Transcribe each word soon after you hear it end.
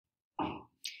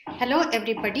Hello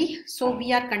everybody. So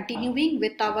we are continuing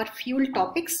with our fuel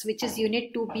topics, which is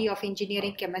unit 2B of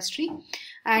engineering chemistry.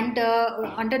 And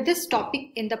under this topic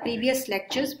in the previous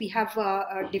lectures, we have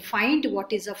defined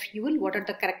what is a fuel, what are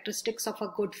the characteristics of a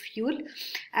good fuel,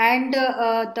 and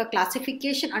the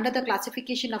classification. Under the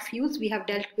classification of fuels, we have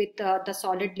dealt with the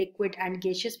solid, liquid and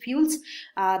gaseous fuels,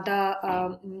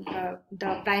 the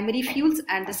primary fuels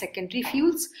and the secondary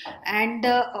fuels, and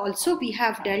also we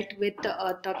have dealt with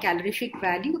the calorific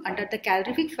value. Under the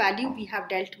calorific value, we have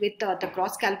dealt with the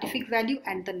gross calorific value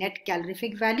and the net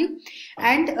calorific value,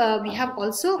 and we have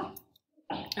also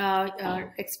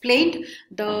explained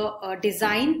the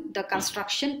design, the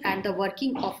construction and the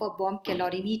working of a bomb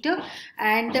calorimeter.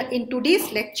 And in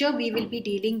today's lecture we will be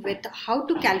dealing with how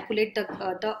to calculate the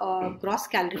gross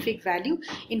calorific value.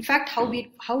 In fact, how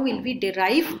will we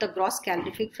derive the gross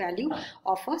calorific value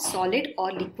of a solid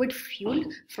or liquid fuel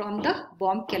from the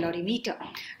bomb calorimeter.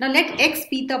 Now let X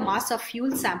be the mass of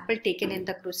fuel sample taken in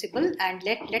the crucible, and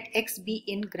let X be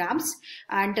in grams,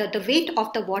 and the weight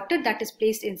of the water that is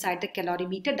placed inside the calorimeter,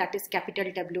 that is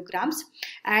capital W grams,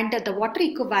 and the water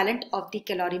equivalent of the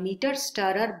calorimeter,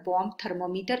 stirrer, bomb,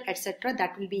 thermometer, etc.,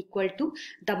 that will be equal to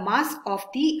the mass of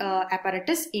the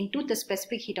apparatus into the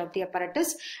specific heat of the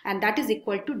apparatus, and that is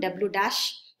equal to W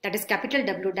dash, that is capital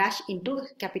W dash into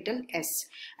capital S,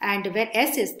 and where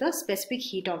S is the specific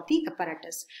heat of the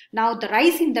apparatus. Now the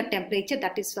rise in the temperature,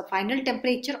 that is the final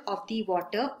temperature of the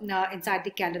water inside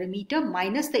the calorimeter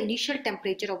minus the initial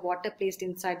temperature of water placed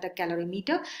inside the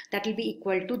calorimeter, that will be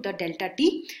equal to the delta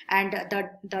T, and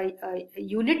the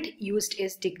unit used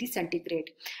is degree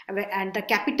centigrade, and the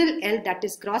capital L, that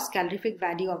is gross calorific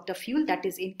value of the fuel, that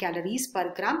is in calories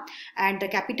per gram, and the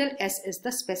capital S is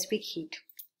the specific heat.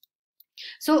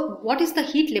 So what is the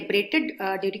heat liberated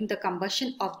during the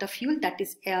combustion of the fuel? That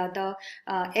is the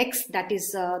X, that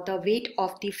is the weight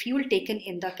of the fuel taken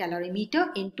in the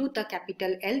calorimeter, into the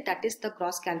capital L, that is the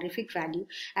gross calorific value,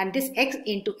 and this X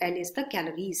into L is the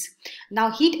calories.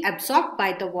 Now heat absorbed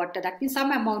by the water, that means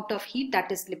some amount of heat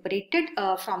that is liberated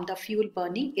from the fuel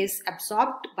burning is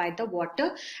absorbed by the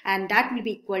water, and that will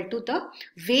be equal to the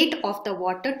weight of the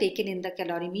water taken in the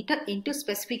calorimeter into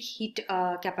specific heat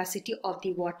capacity of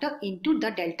the water into the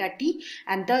delta T,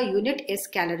 and the unit is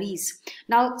calories.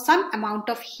 Now some amount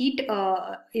of heat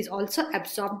is also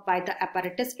absorbed by the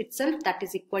apparatus itself, that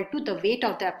is equal to the weight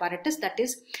of the apparatus, that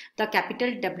is the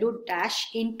capital W dash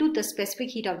into the specific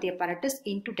heat of the apparatus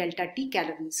into delta T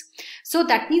calories. So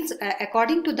that means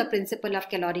according to the principle of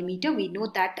calorimeter, we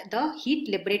know that the heat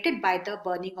liberated by the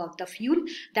burning of the fuel,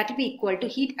 that will be equal to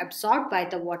heat absorbed by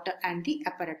the water and the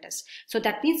apparatus. So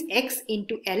that means X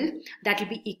into L, that will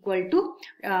be equal to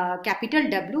capital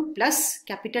W plus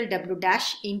capital W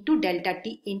dash into delta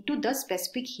T into the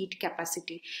specific heat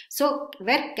capacity. So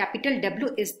where capital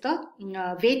W is the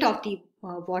weight of the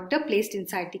water placed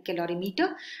inside the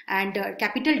calorimeter, and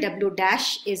capital W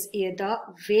dash is the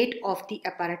weight of the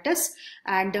apparatus,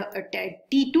 and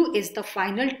T2 is the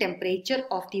final temperature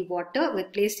of the water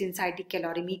placed inside the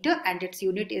calorimeter, and its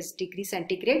unit is degree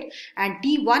centigrade, and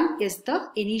T1 is the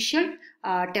initial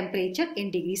temperature in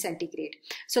degree centigrade.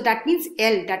 So that means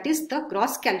L, that is the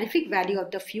gross calorific value of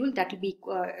the fuel, that will be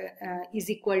is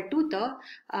equal to the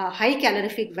high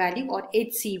calorific value, or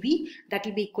HCV, that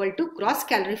will be equal to gross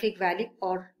calorific value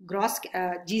or gross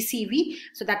GCV.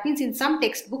 So that means in some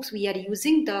textbooks we are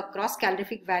using the gross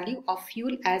calorific value of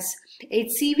fuel as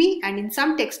HCV, and in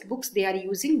some textbooks they are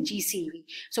using GCV.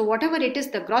 So whatever it is,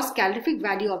 the gross calorific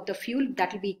value of the fuel,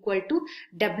 that will be equal to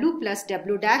W plus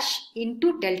W dash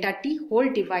into delta T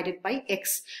whole divided by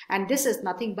X, and this is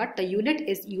nothing but the unit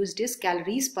is used is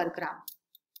calories per gram.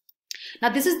 Now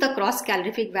this is the gross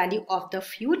calorific value of the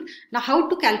fuel. Now how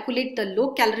to calculate the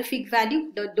low calorific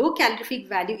value? The low calorific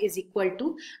value is equal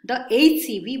to the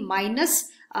HCV minus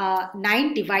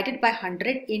 9 divided by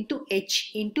 100 into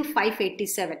H into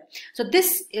 587. So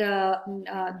this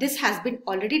has been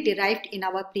already derived in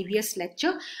our previous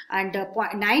lecture, and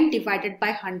 9 divided by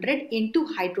 100 into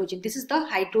hydrogen. This is the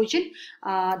hydrogen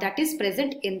that is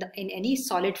present in any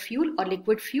solid fuel or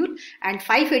liquid fuel, and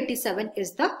 587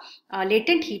 is the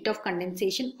latent heat of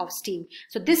condensation of steam.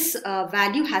 So this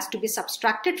value has to be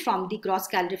subtracted from the gross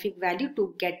calorific value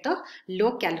to get the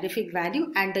low calorific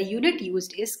value, and the unit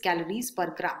used is calories per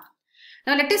gram.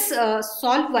 Now let us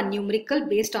solve one numerical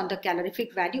based on the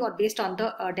calorific value or based on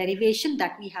the derivation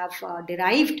that we have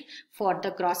derived for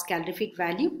the gross calorific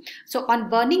value. So on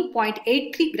burning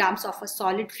 0.83 grams of a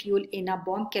solid fuel in a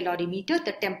bomb calorimeter,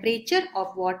 the temperature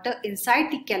of water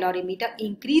inside the calorimeter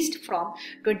increased from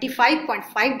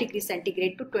 25.5 degrees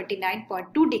centigrade to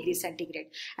 29.2 degrees centigrade,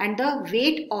 and the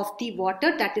weight of the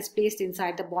water that is placed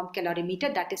inside the bomb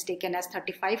calorimeter, that is taken as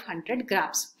 3500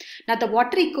 grams. Now the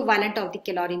water equivalent of the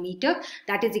calorimeter,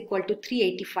 that is equal to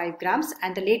 385 grams,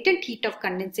 and the latent heat of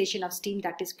condensation of steam,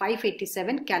 that is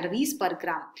 587 calories per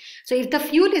gram. So if the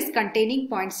fuel is containing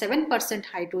 0.7%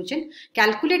 hydrogen,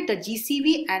 calculate the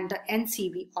GCV and the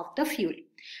NCV of the fuel.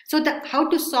 So how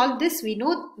to solve this? We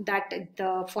know that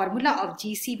the formula of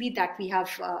GCV that we have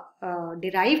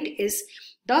derived is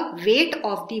the weight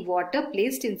of the water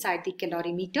placed inside the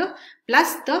calorimeter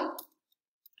plus the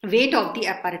weight of the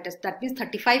apparatus, that means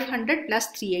 3500 plus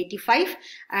 385,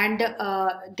 and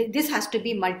this has to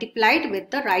be multiplied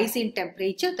with the rise in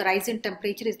temperature. The rise in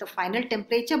temperature is the final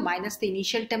temperature minus the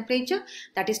initial temperature,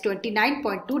 that is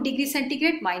 29.2 degrees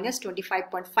centigrade minus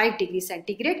 25.5 degrees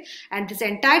centigrade, and this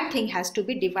entire thing has to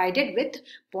be divided with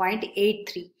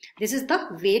 0.83. This is the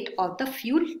weight of the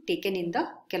fuel taken in the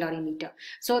calorimeter.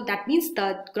 So that means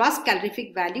the gross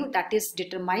calorific value that is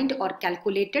determined or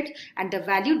calculated, and the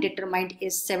value determined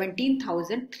is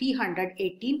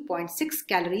 17,318.6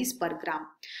 calories per gram.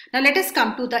 Now let us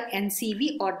come to the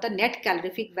NCV or the net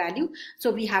calorific value.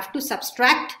 So we have to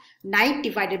subtract 9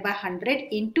 divided by 100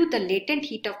 into the latent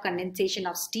heat of condensation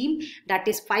of steam, that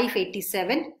is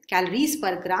 587 calories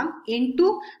per gram,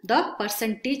 into the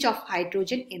percentage of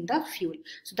hydrogen in the fuel.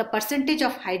 So the percentage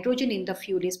of hydrogen in the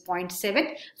fuel is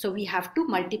 0.7. So we have to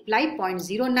multiply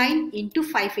 0.09 into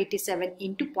 587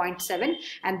 into 0.7,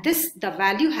 and this, the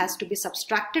value has to be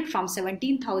subtracted from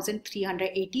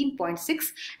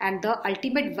 17,318.6, and the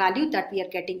ultimate value that we are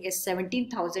getting is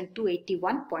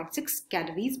 17,281.6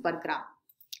 calories per gram.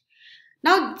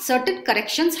 Now, certain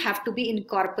corrections have to be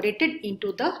incorporated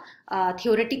into the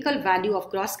theoretical value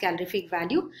of gross calorific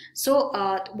value. So,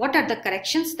 what are the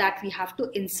corrections that we have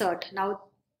to insert? Now,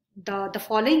 the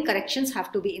following corrections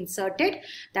have to be inserted.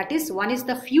 That is, one is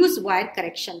the fuse wire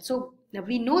correction. So,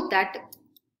 we know that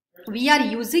we are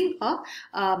using a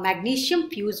magnesium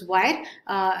fuse wire,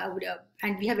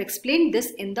 and we have explained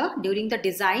this during the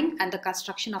design and the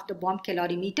construction of the bomb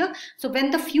calorimeter. So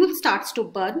when the fuel starts to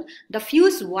burn, the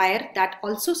fuse wire that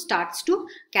also starts to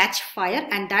catch fire,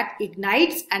 and that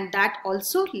ignites, and that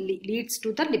also leads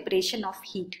to the liberation of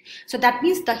heat. So that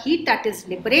means the heat that is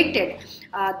liberated,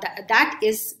 that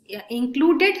is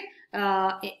included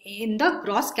in the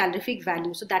gross calorific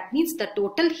value. So that means the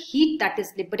total heat that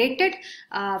is liberated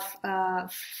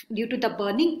due to the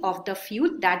burning of the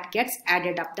fuel, that gets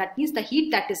added up. That means the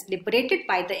heat that is liberated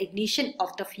by the ignition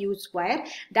of the fuse wire,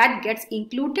 that gets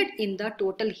included in the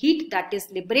total heat that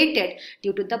is liberated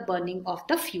due to the burning of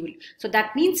the fuel. So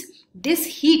that means this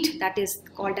heat that is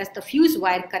called as the fuse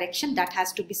wire correction, that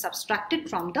has to be subtracted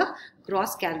from the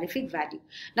gross calorific value.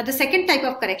 Now the second type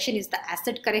of correction is the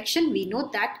acid correction. We know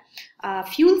that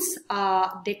fuels,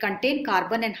 they contain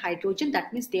carbon and hydrogen,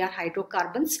 that means they are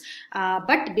hydrocarbons,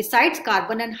 but besides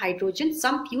carbon and hydrogen,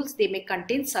 some fuels, they may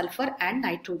contain sulfur and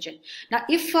nitrogen. Now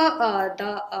if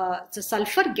the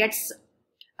sulfur gets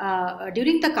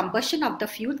during the combustion of the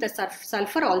fuel, the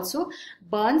sulfur also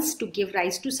burns to give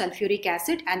rise to sulfuric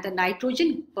acid, and the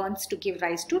nitrogen burns to give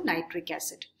rise to nitric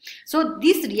acid. So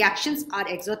these reactions are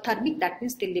exothermic, that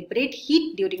means they liberate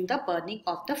heat during the burning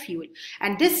of the fuel,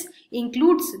 and this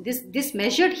includes this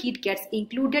measured heat gets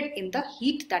included in the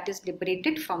heat that is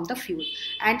liberated from the fuel,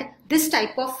 and this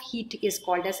type of heat is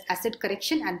called as acid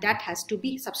correction, and that has to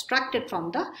be subtracted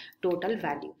from the total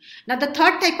value. Now the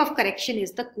third type of correction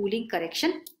is the cooling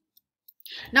correction.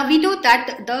 Now we know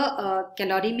that the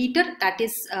calorimeter, that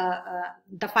is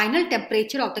the final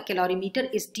temperature of the calorimeter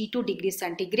is T2 degrees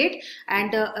centigrade,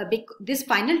 and this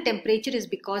final temperature is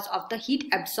because of the heat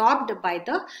absorbed by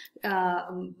the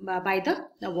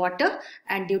water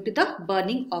and due to the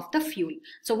burning of the fuel.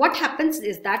 So what happens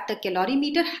is that the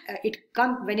calorimeter,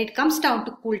 when it comes down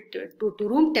to cool to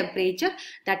room temperature,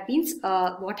 that means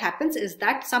what happens is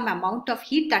that some amount of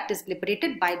heat that is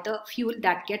liberated by the fuel,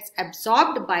 that gets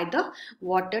absorbed by the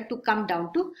water to come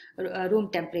down to room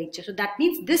temperature. So that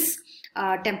means this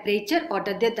temperature or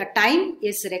the time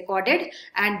is recorded,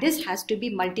 and this has to be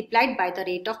multiplied by the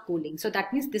rate of cooling. So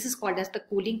that means this is called as the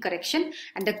cooling correction,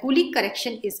 and the cooling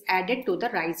correction is added to the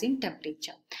rise in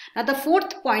temperature. Now the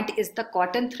fourth point is the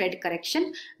cotton thread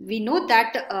correction. We know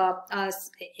that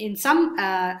in some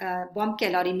bomb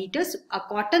calorimeters, a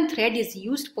cotton thread is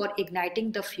used for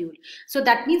igniting the fuel. So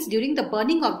that means during the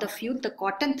burning of the fuel, the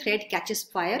cotton thread catches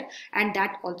fire, and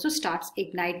that also starts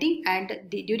igniting, and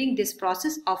during this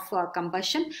process of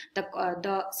combustion,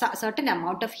 the certain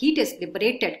amount of heat is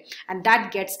liberated, and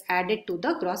that gets added to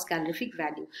the gross calorific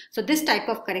value. So this type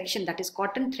of correction, that is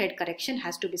cotton thread correction,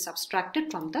 has to be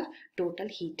subtracted from the total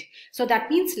heat. So that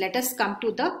means let us come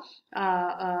to the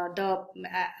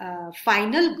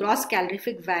final gross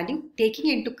calorific value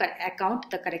taking into account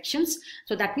the corrections.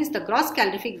 So that means the gross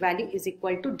calorific value is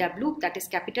equal to W, that is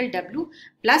capital W,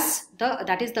 plus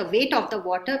that is the weight of the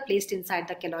water placed inside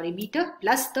the calorimeter,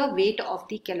 plus the weight of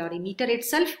the calorimeter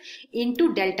itself,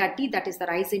 into delta T, that is the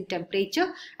rise in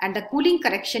temperature, and the cooling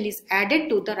correction is added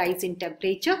to the rise in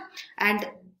temperature, and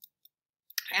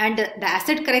the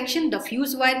acid correction, the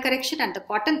fuse wire correction, and the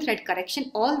cotton thread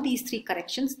correction, all these three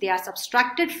corrections, they are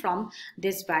subtracted from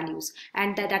these values,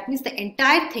 and that means the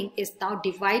entire thing is now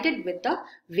divided with the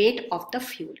weight of the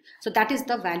fuel. So that is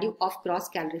the value of gross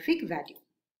calorific value.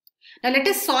 Now let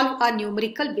us solve a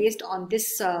numerical based on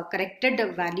this corrected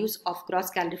values of gross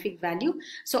calorific value.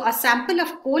 So a sample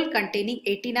of coal containing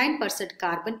 89%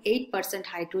 carbon, 8%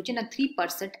 hydrogen and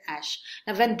 3% ash.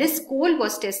 Now when this coal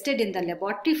was tested in the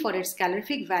laboratory for its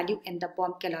calorific value in the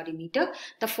bomb calorimeter,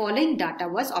 the following data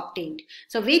was obtained.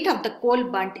 So weight of the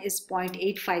coal burnt is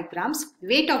 0.85 grams,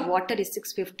 weight of water is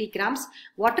 650 grams,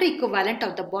 water equivalent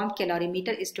of the bomb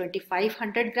calorimeter is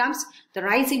 2500 grams, the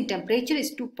rise in temperature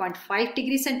is 2.5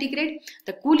 degrees centigrade,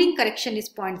 the cooling correction is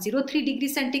 0.03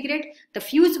 degrees centigrade, the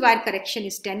fuse wire correction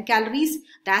is 10 calories,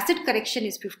 the acid correction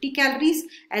is 50 calories.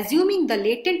 Assuming the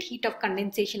latent heat of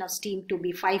condensation of steam to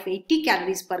be 580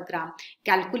 calories per gram,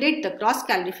 calculate the gross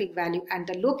calorific value and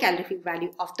the low calorific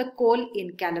value of the coal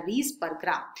in calories per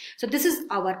gram. So this is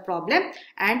our problem,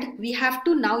 and we have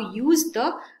to now use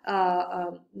the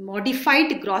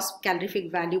modified gross calorific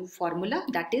value formula,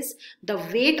 that is the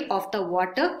weight of the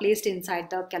water placed inside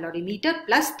the calorimeter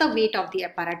plus the weight of the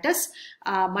apparatus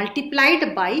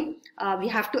multiplied by we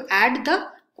have to add the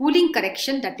cooling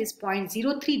correction, that is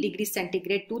 0.03 degrees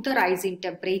centigrade to the rise in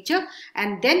temperature,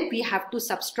 and then we have to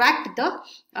subtract the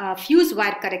fuse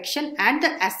wire correction and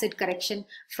the acid correction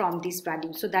from these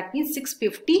values. So that means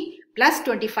 650 plus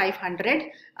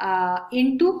 2500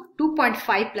 into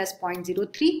 2.5 plus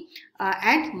 0.03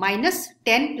 and minus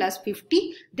 10 plus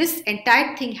 50. This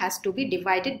entire thing has to be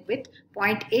divided with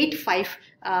 0.85,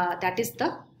 that is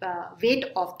the weight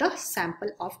of the sample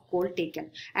of coal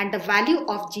taken, and the value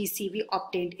of GCV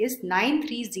obtained is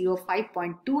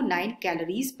 9305.29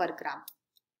 calories per gram.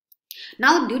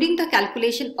 Now during the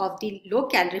calculation of the low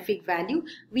calorific value,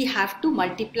 we have to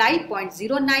multiply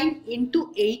 0.09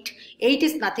 into 8. 8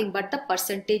 is nothing but the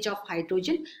percentage of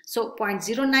hydrogen. So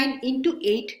 0.09 into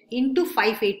 8 into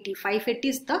 580. 580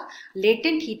 is the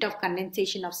latent heat of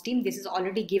condensation of steam. This is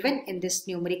already given in this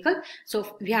numerical.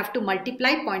 So we have to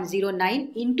multiply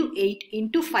 0.09 into 8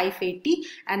 into 580,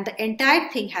 and the entire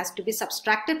thing has to be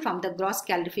subtracted from the gross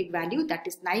calorific value, that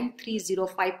is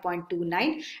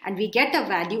 9305.29, and we get a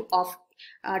value of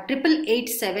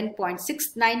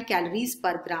 8887.69 calories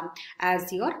per gram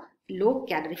as your low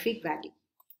calorific value.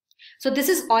 So this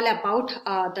is all about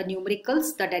the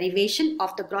numericals, the derivation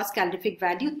of the gross calorific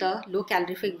value, the low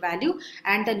calorific value,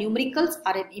 and the numericals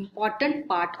are an important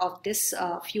part of this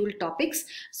fuel topics.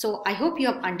 So I hope you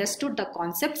have understood the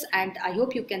concepts, and I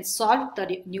hope you can solve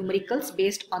the numericals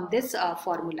based on these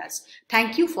formulas.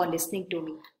 Thank you for listening to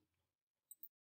me.